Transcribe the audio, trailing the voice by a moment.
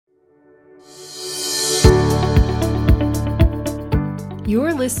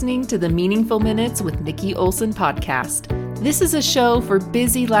You're listening to the Meaningful Minutes with Nikki Olson podcast. This is a show for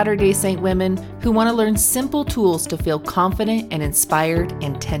busy Latter-day Saint women who want to learn simple tools to feel confident and inspired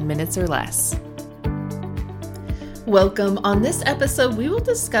in 10 minutes or less. Welcome. On this episode, we will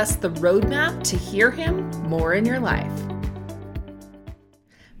discuss the roadmap to hear Him more in your life.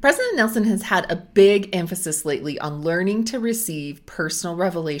 President Nelson has had a big emphasis lately on learning to receive personal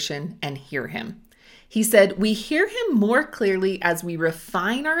revelation and hear Him. He said, "We hear Him more clearly as we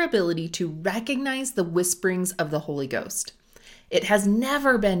refine our ability to recognize the whisperings of the Holy Ghost. It has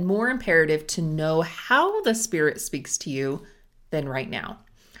never been more imperative to know how the Spirit speaks to you than right now.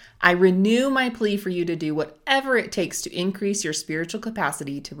 I renew my plea for you to do whatever it takes to increase your spiritual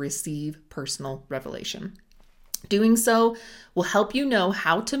capacity to receive personal revelation. Doing so will help you know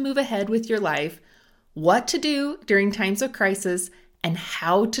how to move ahead with your life, what to do during times of crisis, and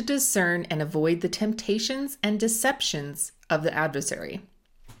how to discern and avoid the temptations and deceptions of the adversary."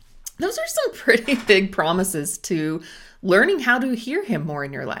 Those are some pretty big promises to learning how to hear Him more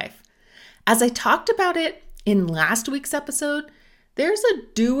in your life. As I talked about it in last week's episode, there's a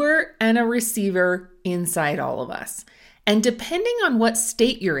doer and a receiver inside all of us. And depending on what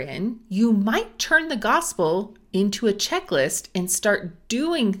state you're in, you might turn the gospel into a checklist and start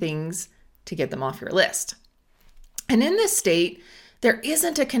doing things to get them off your list. And in this state, there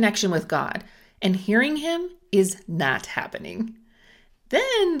isn't a connection with God, and hearing Him is not happening.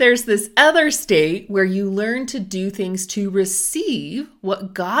 Then there's this other state where you learn to do things to receive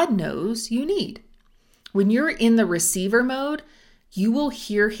what God knows you need. When you're in the receiver mode, you will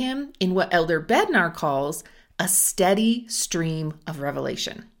hear Him in what Elder Bednar calls a steady stream of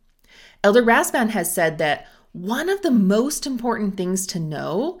revelation. Elder Rasband has said that one of the most important things to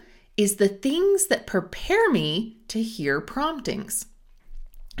know is the things that prepare me to hear promptings.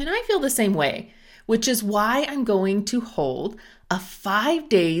 And I feel the same way, which is why I'm going to hold a 5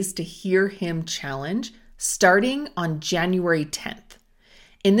 days to hear Him challenge starting on January 10th.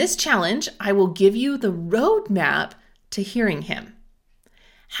 In this challenge, I will give you the roadmap to hearing Him.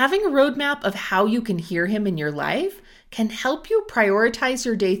 Having a roadmap of how you can hear Him in your life can help you prioritize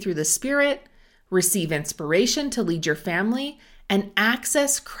your day through the Spirit, receive inspiration to lead your family, and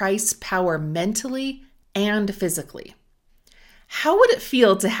access Christ's power mentally and physically. How would it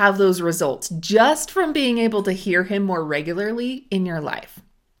feel to have those results just from being able to hear Him more regularly in your life?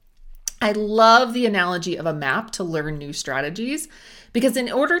 I love the analogy of a map to learn new strategies because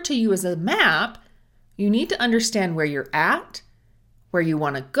in order to use a map, you need to understand where you're at, where you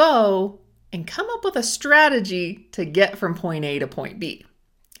want to go, and come up with a strategy to get from point A to point B.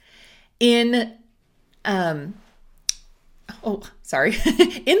 In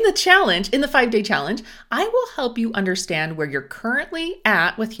the challenge, in the 5-day challenge, I will help you understand where you're currently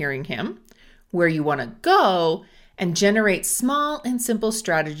at with hearing Him, where you want to go, and generate small and simple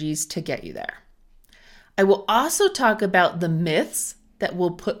strategies to get you there. I will also talk about the myths that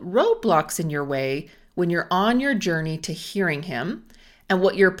will put roadblocks in your way when you're on your journey to hearing Him, and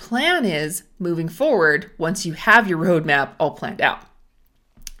what your plan is moving forward once you have your roadmap all planned out.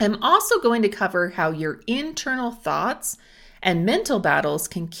 I'm also going to cover how your internal thoughts and mental battles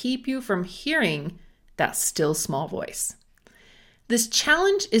can keep you from hearing that still small voice. This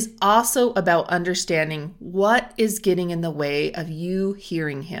challenge is also about understanding what is getting in the way of you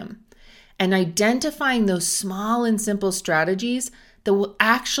hearing Him and identifying those small and simple strategies that will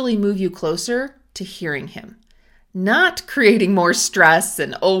actually move you closer to hearing Him, not creating more stress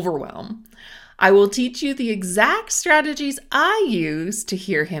and overwhelm. I will teach you the exact strategies I use to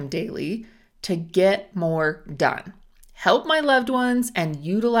hear Him daily to get more done, help my loved ones, and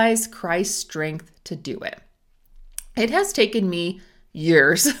utilize Christ's strength to do it. It has taken me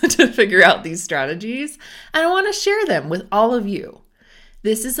years to figure out these strategies, and I want to share them with all of you.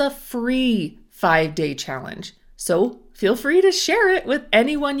 This is a free 5-day challenge, so feel free to share it with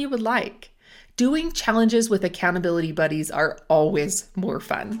anyone you would like. Doing challenges with accountability buddies are always more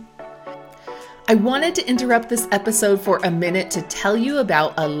fun. I wanted to interrupt this episode for a minute to tell you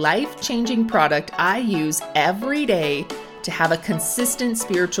about a life-changing product I use every day to have a consistent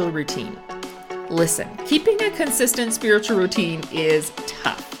spiritual routine. Listen, keeping a consistent spiritual routine is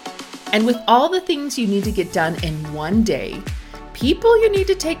tough. And with all the things you need to get done in one day, people you need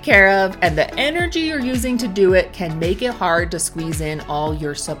to take care of, and the energy you're using to do it can make it hard to squeeze in all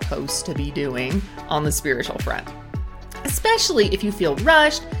you're supposed to be doing on the spiritual front. Especially if you feel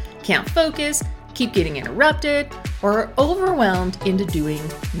rushed, can't focus, keep getting interrupted, or are overwhelmed into doing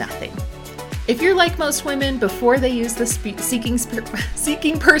nothing. If you're like most women before they use the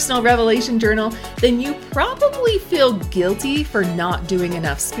Seeking Personal Revelation Journal, then you probably feel guilty for not doing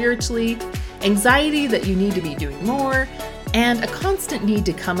enough spiritually, anxiety that you need to be doing more, and a constant need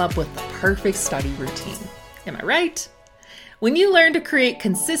to come up with the perfect study routine. Am I right? When you learn to create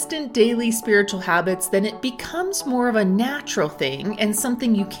consistent daily spiritual habits, then it becomes more of a natural thing and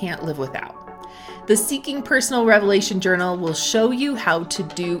something you can't live without. The Seeking Personal Revelation Journal will show you how to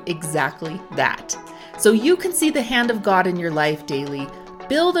do exactly that, so you can see the hand of God in your life daily,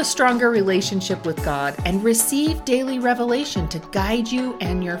 build a stronger relationship with God, and receive daily revelation to guide you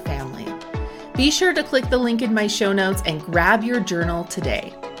and your family. Be sure to click the link in my show notes and grab your journal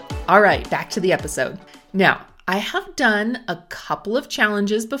today. All right, back to the episode. Now, I have done a couple of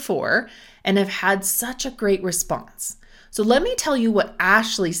challenges before and have had such a great response. So let me tell you what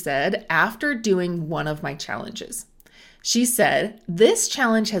Ashley said after doing one of my challenges. She said, "This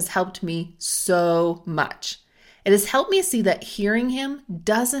challenge has helped me so much. It has helped me see that hearing him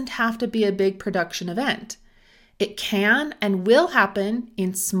doesn't have to be a big production event. It can and will happen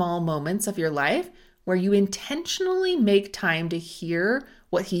in small moments of your life where you intentionally make time to hear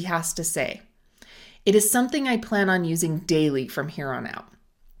what he has to say. It is something I plan on using daily from here on out."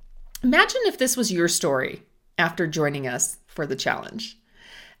 Imagine if this was your story after joining us for the challenge.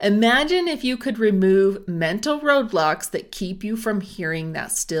 Imagine if you could remove mental roadblocks that keep you from hearing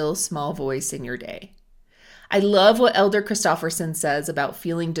that still small voice in your day. I love what Elder Christofferson says about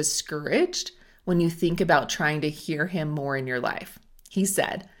feeling discouraged when you think about trying to hear him more in your life. He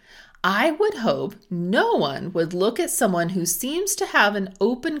said, "I would hope no one would look at someone who seems to have an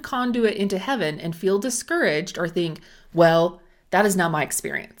open conduit into heaven and feel discouraged or think, well, that is not my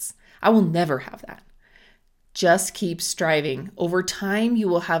experience. I will never have that." Just keep striving. Over time, you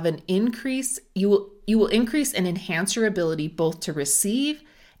will have an increase. You will increase and enhance your ability both to receive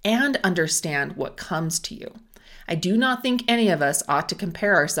and understand what comes to you. I do not think any of us ought to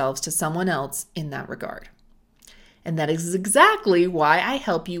compare ourselves to someone else in that regard. And that is exactly why I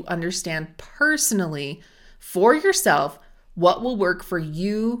help you understand personally for yourself what will work for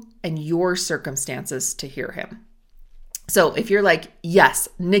you and your circumstances to hear him. So if you're like, yes,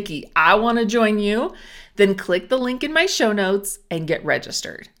 Nikki, I want to join you, then click the link in my show notes and get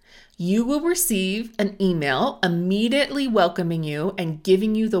registered. You will receive an email immediately welcoming you and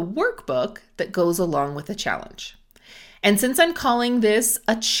giving you the workbook that goes along with the challenge. And since I'm calling this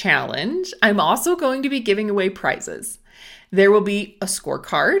a challenge, I'm also going to be giving away prizes. There will be a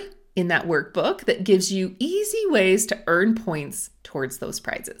scorecard in that workbook that gives you easy ways to earn points towards those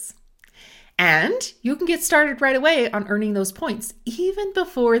prizes. And you can get started right away on earning those points even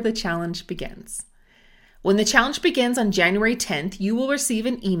before the challenge begins. When the challenge begins on January 10th, you will receive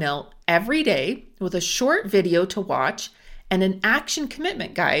an email every day with a short video to watch and an action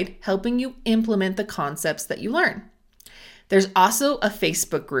commitment guide helping you implement the concepts that you learn. There's also a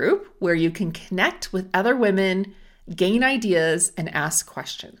Facebook group where you can connect with other women, gain ideas, and ask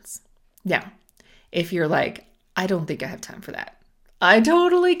questions. Now, if you're like, I don't think I have time for that, I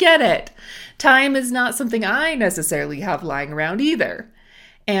totally get it. Time is not something I necessarily have lying around either.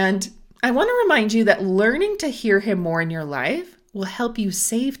 And I want to remind you that learning to hear him more in your life will help you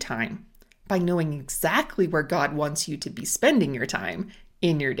save time by knowing exactly where God wants you to be spending your time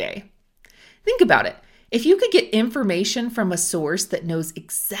in your day. Think about it. If you could get information from a source that knows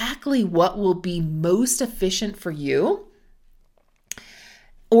exactly what will be most efficient for you,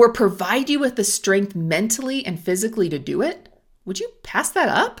 or provide you with the strength mentally and physically to do it, would you pass that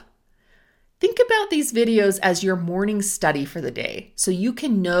up? Think about these videos as your morning study for the day, so you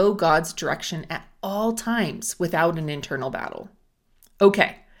can know God's direction at all times without an internal battle.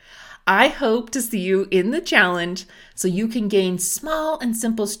 Okay, I hope to see you in the challenge so you can gain small and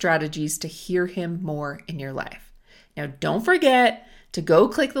simple strategies to hear him more in your life. Now, don't forget to go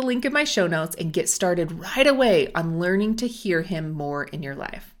click the link in my show notes and get started right away on learning to hear him more in your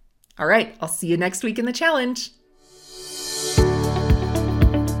life. All right, I'll see you next week in the challenge.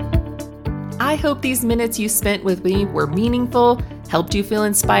 I hope these minutes you spent with me were meaningful, helped you feel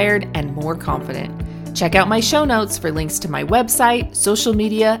inspired, and more confident. Check out my show notes for links to my website, social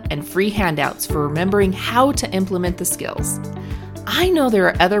media, and free handouts for remembering how to implement the skills. I know there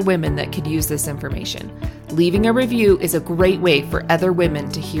are other women that could use this information. Leaving a review is a great way for other women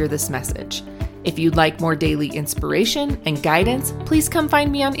to hear this message. If you'd like more daily inspiration and guidance, please come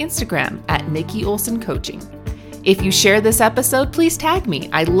find me on Instagram at Nikki Olson Coaching. If you share this episode, please tag me.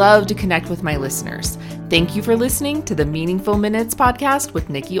 I love to connect with my listeners. Thank you for listening to the Meaningful Minutes podcast with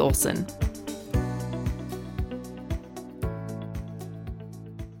Nikki Olson.